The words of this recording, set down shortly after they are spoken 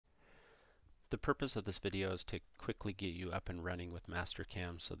The purpose of this video is to quickly get you up and running with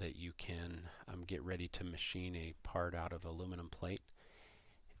Mastercam so that you can get ready to machine a part out of aluminum plate.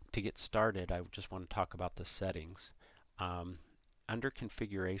 To get started, I just want to talk about the settings. Under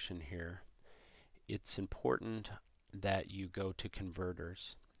configuration here, it's important that you go to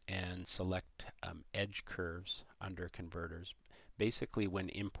converters and select edge curves under converters. Basically, when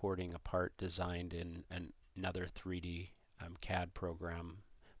importing a part designed in another 3D CAD program,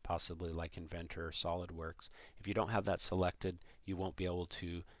 possibly like Inventor or SolidWorks, if you don't have that selected, you won't be able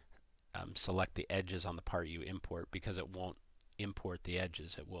to select the edges on the part you import, because it won't import the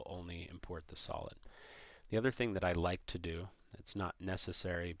edges. It will only import the solid. The other thing that I like to do, it's not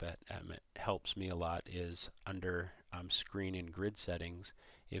necessary, but it helps me a lot, is under screen and grid settings,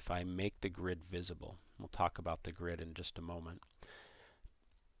 if I make the grid visible. We'll talk about the grid in just a moment.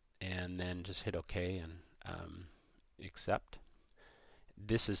 And then just hit OK and accept.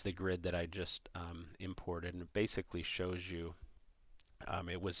 This is the grid that I just imported, and it basically shows you,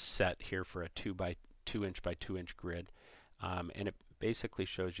 it was set here for a 2 by 2 inch by 2 inch grid, and it basically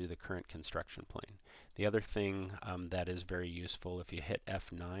shows you the current construction plane. The other thing that is very useful, if you hit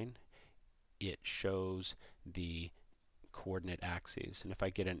F9, it shows the coordinate axes. And if I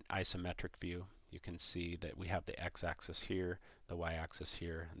get an isometric view, you can see that we have the x-axis here, the y-axis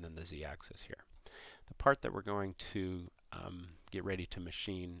here, and then the z-axis here. The part that we're going to get ready to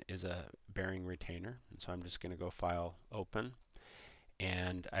machine is a bearing retainer, and so I'm just going to go File, Open,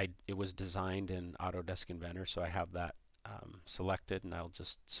 and it was designed in Autodesk Inventor, so I have that selected, and I'll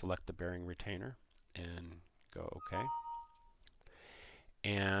just select the bearing retainer and go OK.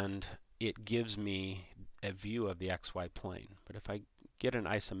 And it gives me a view of the XY plane. But if I get an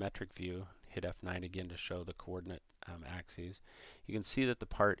isometric view, hit F9 again to show the coordinate axes, you can see that the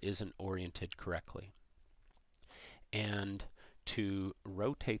part isn't oriented correctly. And to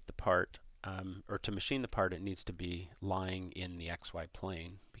rotate the part, or to machine the part, it needs to be lying in the XY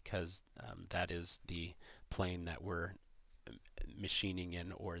plane, because that is the plane that we're machining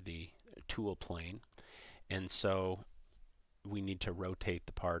in, or the tool plane. And so we need to rotate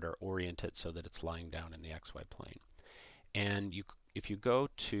the part or orient it so that it's lying down in the XY plane. And if you go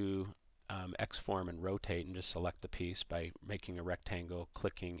to X-form and rotate and just select the piece by making a rectangle,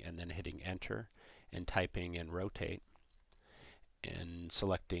 clicking, and then hitting enter and typing in rotate and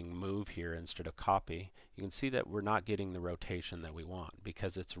selecting move here instead of copy, you can see that we're not getting the rotation that we want,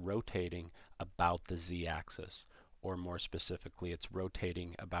 because it's rotating about the z-axis, or more specifically, it's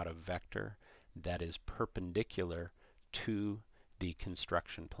rotating about a vector that is perpendicular to the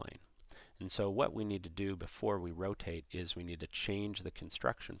construction plane. And so what we need to do before we rotate is we need to change the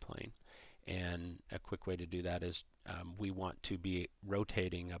construction plane. And a quick way to do that is we want to be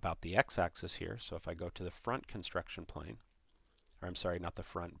rotating about the x-axis here. So if I go to the front construction plane, or I'm sorry, not the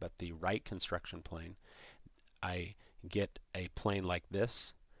front, but the right construction plane, I get a plane like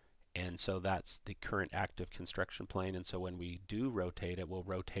this. And so that's the current active construction plane. And so when we do rotate, it will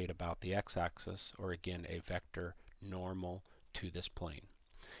rotate about the x-axis, or again, a vector normal to this plane.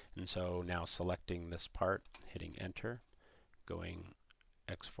 And so now selecting this part, hitting enter, going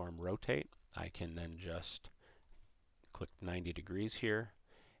X-form rotate, I can then just click 90 degrees here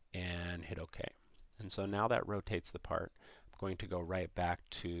and hit OK. And so now that rotates the part. I'm going to go right back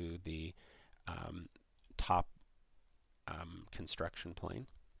to the top construction plane,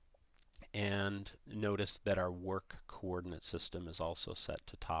 and notice that our work coordinate system is also set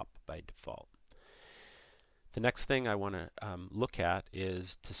to top by default. The next thing I want to look at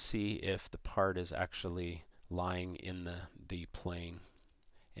is to see if the part is actually lying in the plane.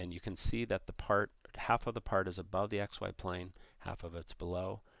 And you can see that the part, half of the part is above the XY plane, half of it's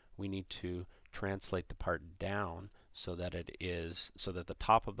below. We need to translate the part down so that the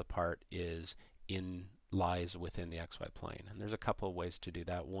top of the part lies within the XY plane. And there's a couple of ways to do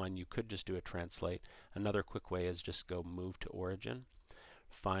that. One, you could just do a translate. Another quick way is just go move to origin.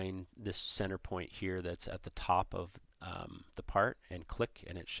 Find this center point here that's at the top of the part and click,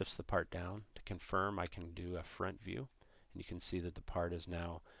 and it shifts the part down. To confirm, I can do a front view, and you can see that the part is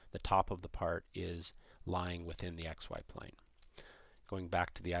now, the top of the part is lying within the XY plane. Going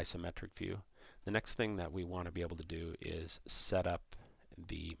back to the isometric view, the next thing that we want to be able to do is set up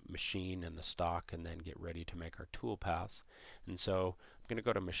the machine and the stock, and then get ready to make our tool paths. And so I'm going to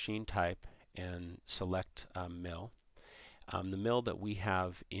go to machine type and select mill. The mill that we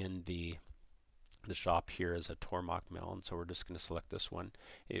have in the shop here is a Tormach mill, and so we're just going to select this one.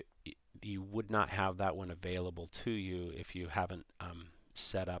 You would not have that one available to you if you haven't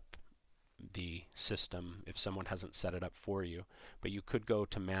set up the system, if someone hasn't set it up for you. But you could go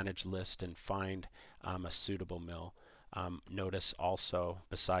to manage list and find a suitable mill. Notice also,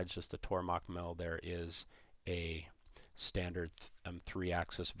 besides just the Tormach mill, there is a standard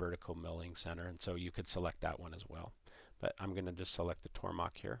 3-axis vertical milling center, and so you could select that one as well. But I'm going to just select the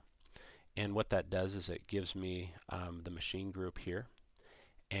Tormach here. And what that does is it gives me the machine group here.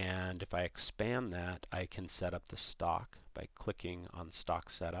 And if I expand that, I can set up the stock by clicking on Stock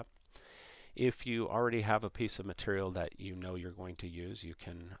Setup. If you already have a piece of material that you know you're going to use, you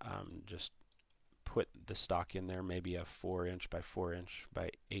can just put the stock in there, maybe a 4-inch by 4-inch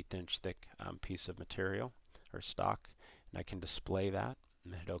by 1/8-inch thick piece of material or stock, and I can display that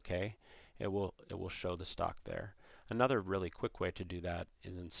and hit OK. It will show the stock there. Another really quick way to do that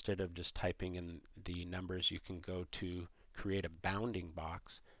is, instead of just typing in the numbers, you can go to create a bounding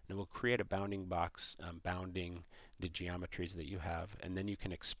box, and it will create a bounding box bounding the geometries that you have, and then you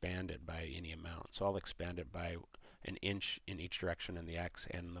can expand it by any amount. So I'll expand it by 1 inch in each direction in the X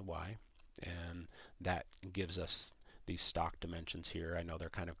and the Y, and that gives us these stock dimensions here. I know they're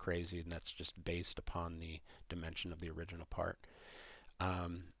kind of crazy, and that's just based upon the dimension of the original part.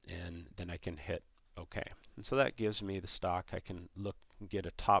 And then I can hit OK. And so that gives me the stock. I can look and get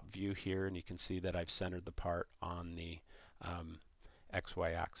a top view here, and you can see that I've centered the part on the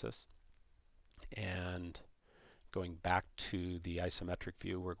XY axis. And going back to the isometric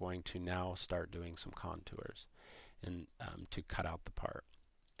view, we're going to now start doing some contours and to cut out the part.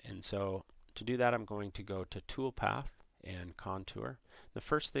 And so to do that, I'm going to go to Toolpath and Contour. The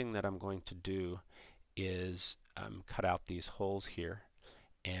first thing that I'm going to do is cut out these holes here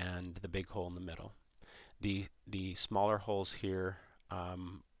and the big hole in the middle. The smaller holes here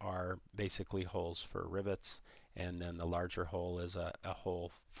are basically holes for rivets, and then the larger hole is a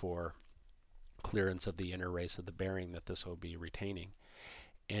hole for clearance of the inner race of the bearing that this will be retaining.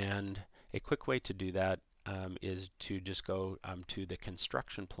 And a quick way to do that is to just go to the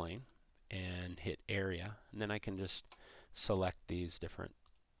construction plane and hit area, and then I can just select these different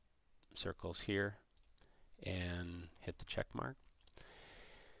circles here and hit the check mark.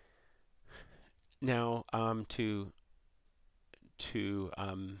 Now to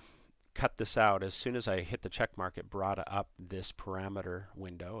cut this out, as soon as I hit the check mark, it brought up this parameter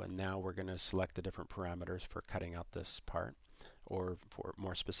window, and now we're going to select the different parameters for cutting out this part, or for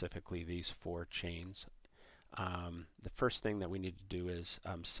more specifically these 4 chains. The first thing that we need to do is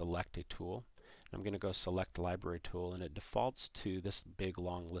select a tool. I'm going to go select library tool, and it defaults to this big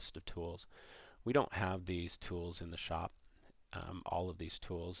long list of tools. We don't have these tools in the shop, all of these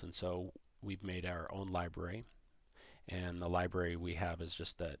tools, and so we've made our own library, and the library we have is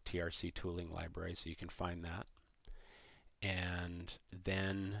just the TRC tooling library, so you can find that. And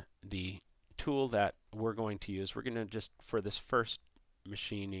then the tool that we're going to use, we're going to just, for this first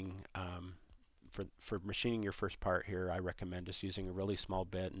machining, for machining your first part here, I recommend just using a really small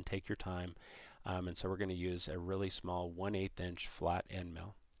bit and take your time. And so we're going to use a really small 1/8-inch flat end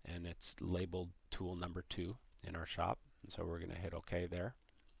mill, and it's labeled tool number 2 in our shop. And so we're going to hit OK there.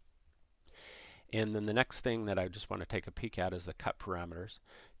 And then the next thing that I just want to take a peek at is the cut parameters.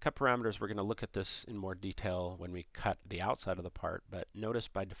 Cut parameters, we're going to look at this in more detail when we cut the outside of the part, but notice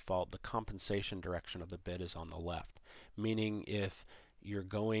by default the compensation direction of the bit is on the left, meaning if you're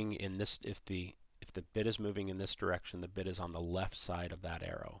going in this, if the bit is moving in this direction, the bit is on the left side of that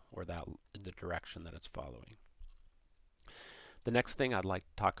arrow, or the direction that it's following. The next thing I'd like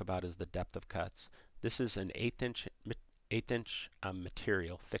to talk about is the depth of cuts. This is an 1/8-inch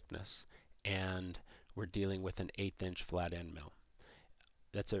material thickness, and we're dealing with an 1/8-inch flat end mill.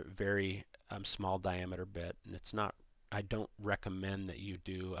 That's a very small diameter bit, and it's not, I don't recommend that you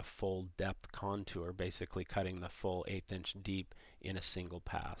do a full depth contour, basically cutting the full 1/8 inch deep in a single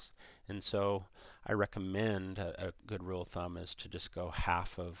pass. And so I recommend, a good rule of thumb is to just go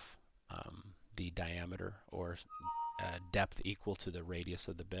half of the diameter, or depth equal to the radius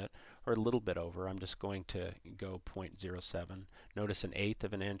of the bit, or a little bit over. I'm just going to go 0.07. Notice 1/8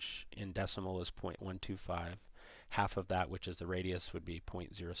 of an inch in decimal is 0.125. Half of that, which is the radius, would be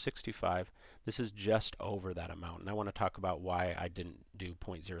 0.0625. This is just over that amount, and I want to talk about why I didn't do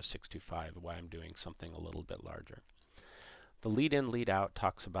 0.0625, why I'm doing something a little bit larger. The lead in, lead out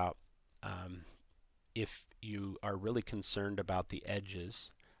talks about if you are really concerned about the edges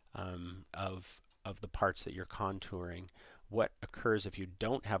of the parts that you're contouring, what occurs if you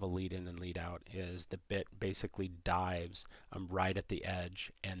don't have a lead in and lead out is the bit basically dives right at the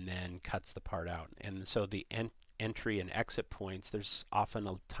edge and then cuts the part out. And so the entry and exit points, there's often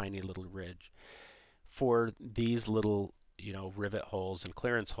a tiny little ridge. For these little, rivet holes and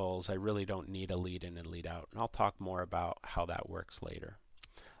clearance holes, I really don't need a lead in and lead out. And I'll talk more about how that works later.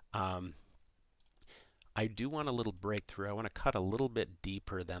 I do want a little breakthrough. I want to cut a little bit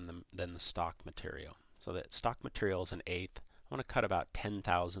deeper than the stock material. So that stock material is 1/8. I want to cut about 10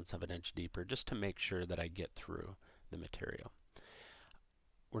 thousandths of an inch deeper just to make sure that I get through the material.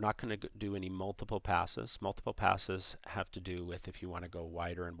 We're not going to do any multiple passes. Multiple passes have to do with if you want to go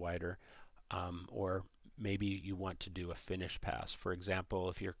wider and wider, or maybe you want to do a finish pass. For example,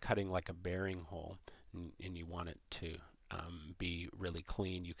 if you're cutting like a bearing hole and you want it to be really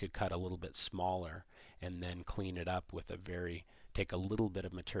clean, you could cut a little bit smaller and then clean it up with take a little bit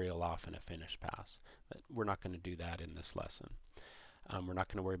of material off in a finish pass. But we're not going to do that in this lesson. We're not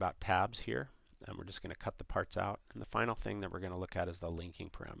going to worry about tabs here. We're just going to cut the parts out. And the final thing that we're going to look at is the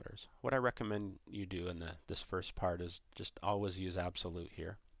linking parameters. What I recommend you do in this first part is just always use absolute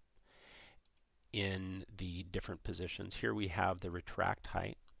here in the different positions. Here we have the retract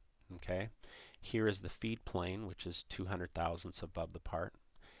height. Okay. Here is the feed plane, which is 200 thousandths above the part.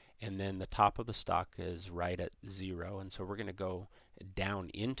 And then the top of the stock is right at 0. And so we're going to go down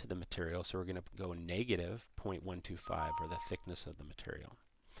into the material. So we're going to go negative 0.125, or the thickness of the material.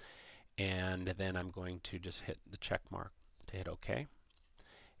 And then I'm going to just hit the check mark to hit OK.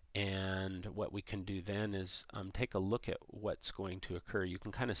 And what we can do then is take a look at what's going to occur. You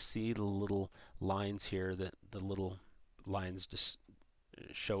can kind of see the little lines here, the little lines just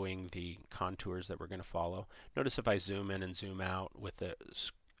showing the contours that we're going to follow. Notice if I zoom in and zoom out with the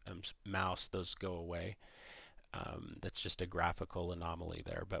mouse, those go away. That's just a graphical anomaly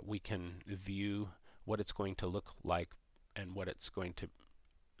there. But we can view what it's going to look like and what it's going to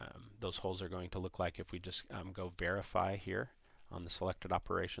those holes are going to look like if we just go verify here on the selected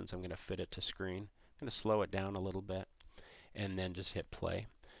operations. I'm going to fit it to screen. I'm going to slow it down a little bit and then just hit play.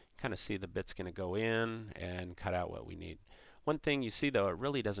 Kind of see the bit's going to go in and cut out what we need. One thing you see though, it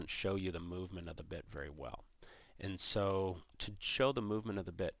really doesn't show you the movement of the bit very well. And so to show the movement of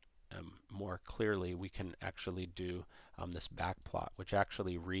the bit more clearly, we can actually do this back plot, which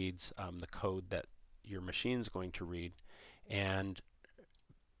actually reads the code that your machine's going to read. And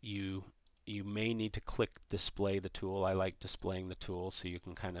you may need to click display the tool. I like displaying the tool so you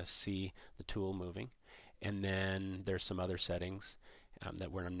can kind of see the tool moving. And then there's some other settings that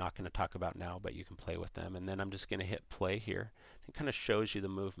I'm not going to talk about now, but you can play with them. And then I'm just going to hit play here. It kind of shows you the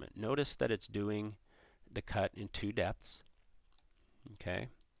movement. Notice that it's doing the cut in 2 depths. Okay.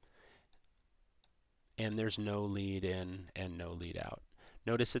 And there's no lead in and no lead out.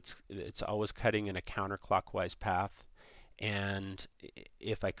 Notice it's always cutting in a counterclockwise path. And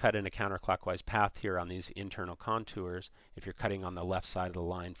if I cut in a counterclockwise path here on these internal contours, if you're cutting on the left side of the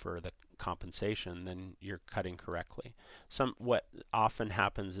line for the compensation, then you're cutting correctly. What often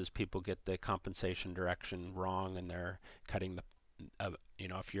happens is people get the compensation direction wrong, and they're cutting the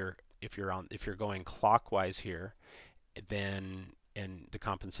if you're going clockwise here, then and the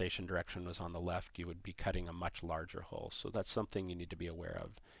compensation direction was on the left, you would be cutting a much larger hole. So that's something you need to be aware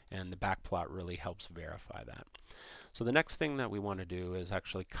of, and the back plot really helps verify that. So the next thing that we want to do is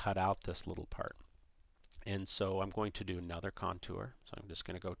actually cut out this little part. And so I'm going to do another contour. So I'm just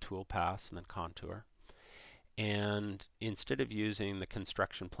going to go tool pass and then contour. And instead of using the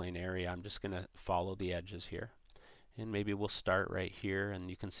construction plane area, I'm just going to follow the edges here. And maybe we'll start right here, and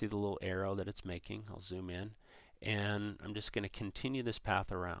you can see the little arrow that it's making. I'll zoom in. And I'm just going to continue this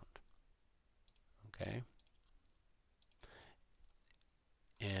path around. Okay.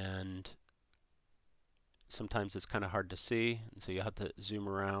 And sometimes it's kind of hard to see, and so you have to zoom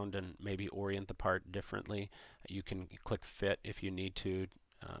around and maybe orient the part differently. You can click fit if you need to,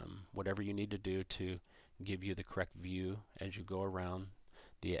 whatever you need to do to give you the correct view as you go around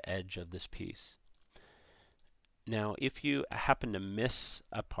the edge of this piece. Now if you happen to miss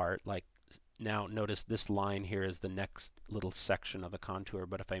a part, like now notice this line here is the next little section of the contour,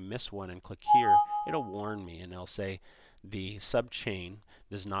 but if I miss one and click here, it'll warn me and it'll say the subchain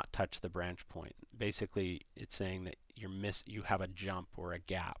does not touch the branch point. Basically it's saying that you have a jump or a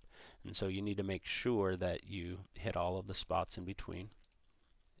gap, and so you need to make sure that you hit all of the spots in between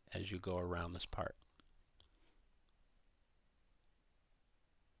as you go around this part.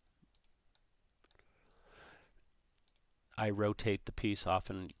 I rotate the piece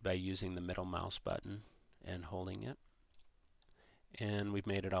often by using the middle mouse button and holding it. And we've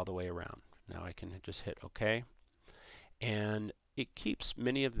made it all the way around. Now I can just hit OK. And it keeps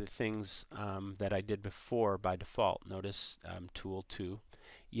many of the things that I did before by default. Notice tool 2.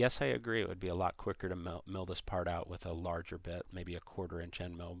 Yes, I agree it would be a lot quicker to mill this part out with a larger bit, maybe a 1/4 inch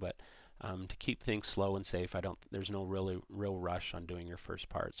end mill, but to keep things slow and safe, there's no real rush on doing your first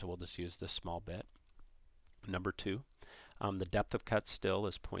part, so we'll just use this small bit. Number 2. The depth of cut still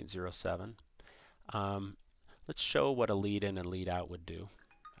is 0.07. Let's show what a lead in and lead out would do.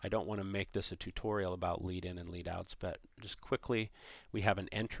 I don't want to make this a tutorial about lead in and lead outs, but just quickly, we have an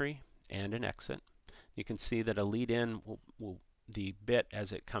entry and an exit. you can see that a lead in the bit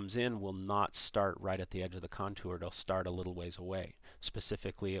as it comes in will not start right at the edge of the contour. It'll start a little ways away.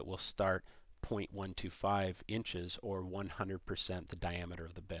 Specifically, it will start 0.125 inches or 100% the diameter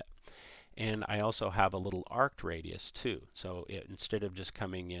of the bit. And I also have a little arced radius too. So instead of just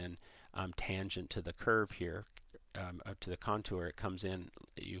coming in tangent to the curve here, up to the contour, it comes in,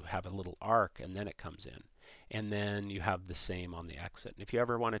 you have a little arc and then it comes in. And then you have the same on the exit. And if you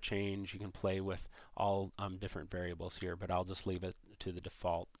ever want to change, you can play with all different variables here, but I'll just leave it to the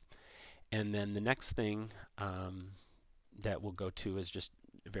default. And then the next thing that we'll go to is just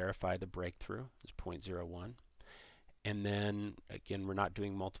verify the breakthrough is 0.01. And then again, we're not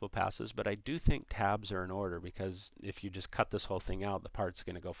doing multiple passes, but I do think tabs are in order, because if you just cut this whole thing out, the part's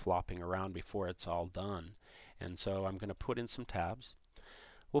going to go flopping around before it's all done. And so I'm going to put in some tabs.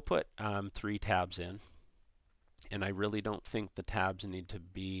 We'll put 3 tabs in. And I really don't think the tabs need to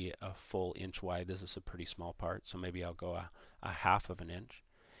be a full inch wide. This is a pretty small part, so maybe I'll go a half of an inch.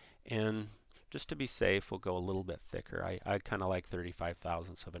 And just to be safe, we'll go a little bit thicker. I kind of like 35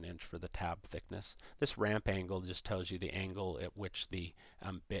 thousandths of an inch for the tab thickness. This ramp angle just tells you the angle at which the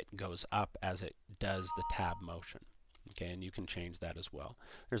bit goes up as it does the tab motion. Okay, and you can change that as well.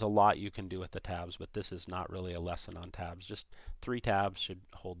 There's a lot you can do with the tabs, but this is not really a lesson on tabs. Just 3 tabs should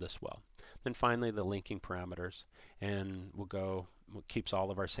hold this well. Then finally the linking parameters, and we'll keeps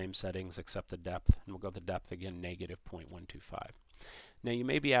all of our same settings except the depth, and we'll go the depth again, negative 0.125. Now you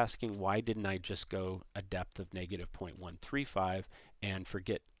may be asking, why didn't I just go a depth of negative 0.135 and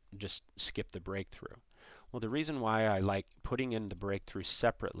just skip the breakthrough? Well, the reason why I like putting in the breakthrough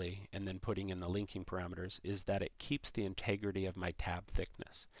separately and then putting in the linking parameters is that it keeps the integrity of my tab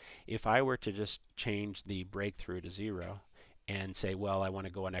thickness. If I were to just change the breakthrough to 0 and say, well, I want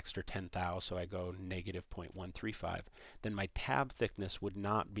to go an extra 10 thou, so I go negative 0.135, then my tab thickness would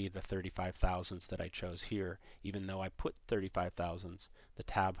not be the 35 thousandths that I chose here. Even though I put 35 thousandths, the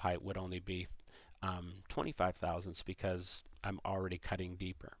tab height would only be 25 thousandths, because I'm already cutting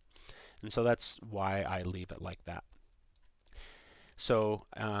deeper. And so that's why I leave it like that. So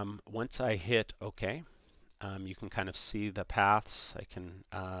once I hit OK, you can kind of see the paths. I can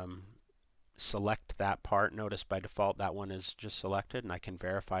select that part. Notice by default that one is just selected, and I can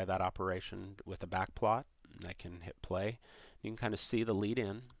verify that operation with a back plot, and I can hit play. You can kind of see the lead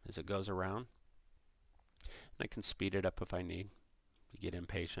in as it goes around. And I can speed it up if I need. If you get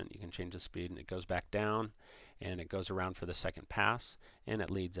impatient, you can change the speed, and it goes back down, and it goes around for the second pass, and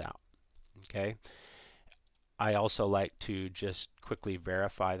it leads out. Okay. I also like to just quickly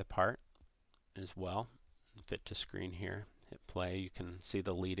verify the part as well. Fit to screen here. Hit play. You can see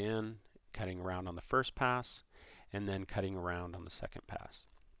the lead in, cutting around on the first pass, and then cutting around on the second pass.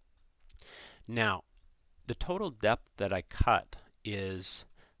 Now, the total depth that I cut is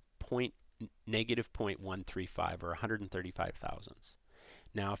negative 0.135 or 135 thousandths.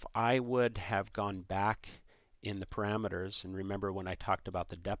 Now, if I would have gone back in the parameters, and remember when I talked about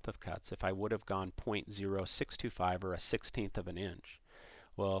the depth of cuts, if I would have gone 0.0625 or a 1/16 of an inch,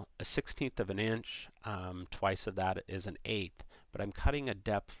 well, a 1/16 of an inch, twice of that is an 1/8, but I'm cutting a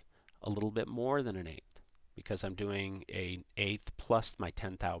depth a little bit more than an 1/8 because I'm doing an 1/8 plus my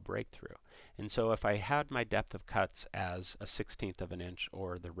 10 thou breakthrough. And so if I had my depth of cuts as a 1/16 of an inch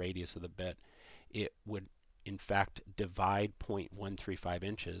or the radius of the bit, it would in fact divide 0.135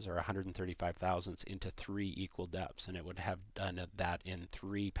 inches or 135 thousandths into 3 equal depths, and it would have done that in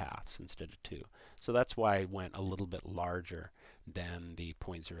 3 paths instead of 2. So that's why I went a little bit larger than the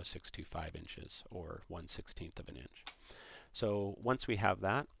 0.0625 inches or 1/16 of an inch. So once we have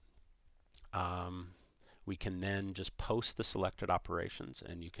that, we can then just post the selected operations,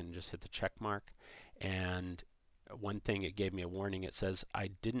 and you can just hit the check mark. And one thing, it gave me a warning. It says I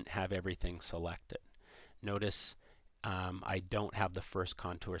didn't have everything selected. Notice I don't have the first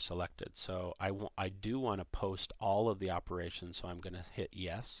contour selected, so I do want to post all of the operations, so I'm going to hit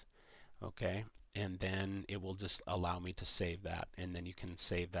yes. Okay, and then it will just allow me to save that, and then you can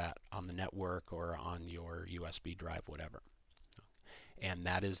save that on the network or on your USB drive, whatever. And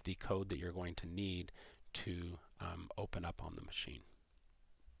that is the code that you're going to need to open up on the machine.